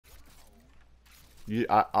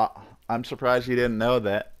I'm surprised you didn't know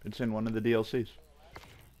that. It's in one of the DLCs.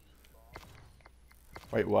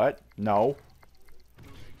 Wait, what? No.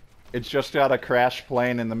 It's just got a crash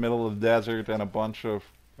plane in the middle of the desert and a bunch of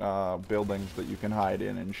buildings that you can hide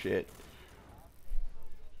in and shit.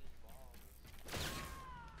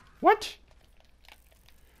 What?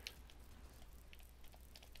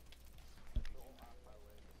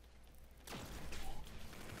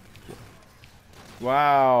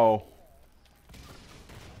 Wow.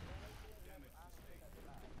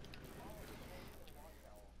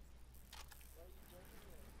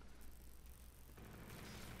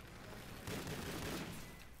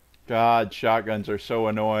 God, shotguns are so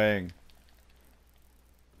annoying.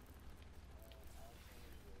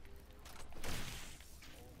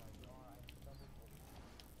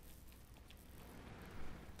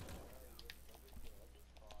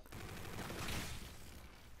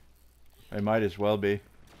 They might as well be.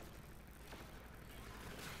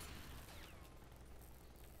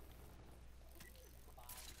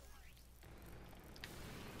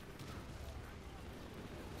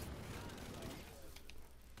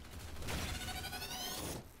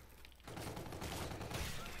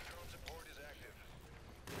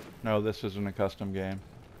 No, this isn't a custom game.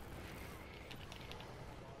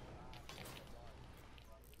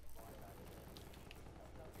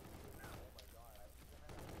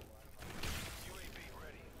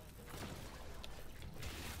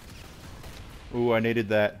 Ooh, I needed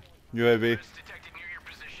that. UAV. Detected near your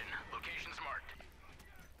position. Locations marked.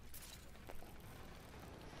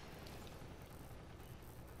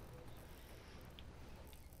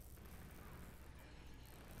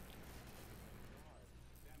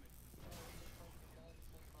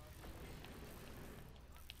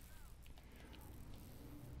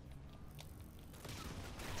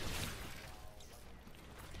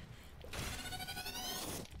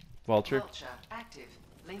 Vulture. Vulture active.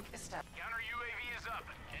 Link established. Counter UAV is up.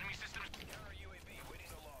 Enemy systems. Counter UAV waiting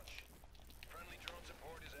to launch. Friendly drone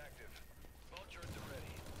support is active. Vulture at the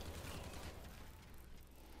ready.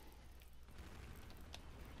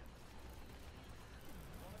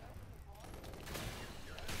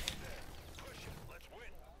 Push it. Let's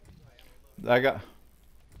win.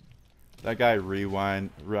 That guy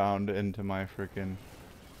rewind round into my freaking.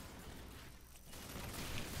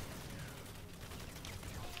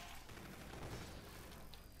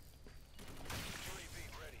 UAV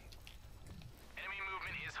ready. Enemy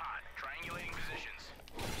movement is hot. Triangulating positions.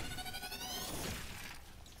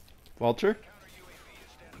 Vulture? Counter UAV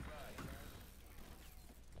is standing by.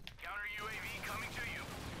 Counter UAV coming to you.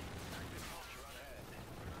 Active vulture on ahead.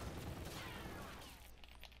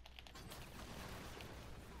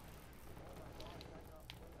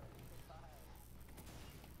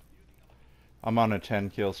 I'm on a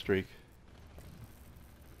 10 kill streak.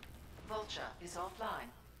 Vulture is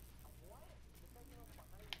offline.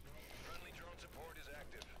 Friendly drone support is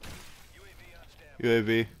active. UAV on standby.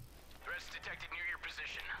 UAV. Threats detected near your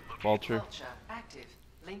position. Location. Vulture. Vulture active.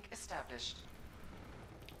 Link established.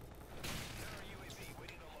 Counter UAV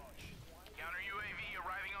waiting to launch. Counter UAV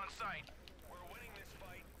arriving on site. We're winning this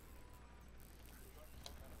fight.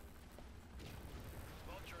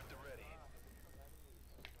 Vulture at the ready.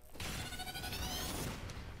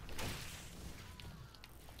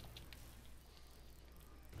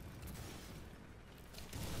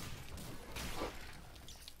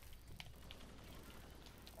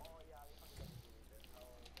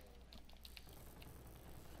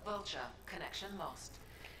 Vulture connection lost.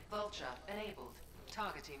 Vulture enabled.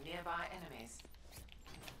 Targeting nearby enemies.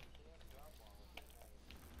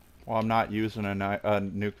 Well, I'm not using a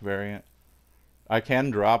nuke variant. I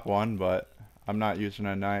can drop one, but I'm not using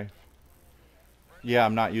a knife. Yeah,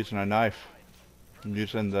 I'm not using a knife. I'm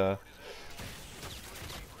using the...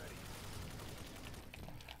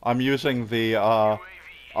 I'm using the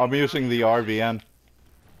RVN.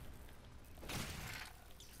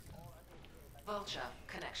 Vulture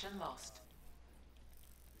connection lost.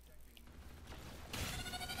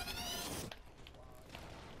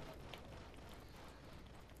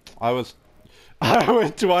 I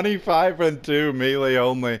went 25 and 2 melee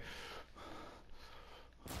only.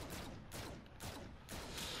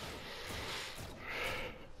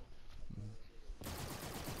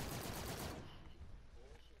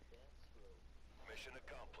 Mission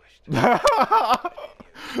accomplished.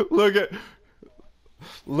 look at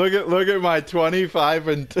look at my 25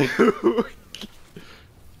 and 2.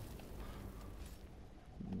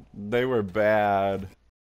 They were bad.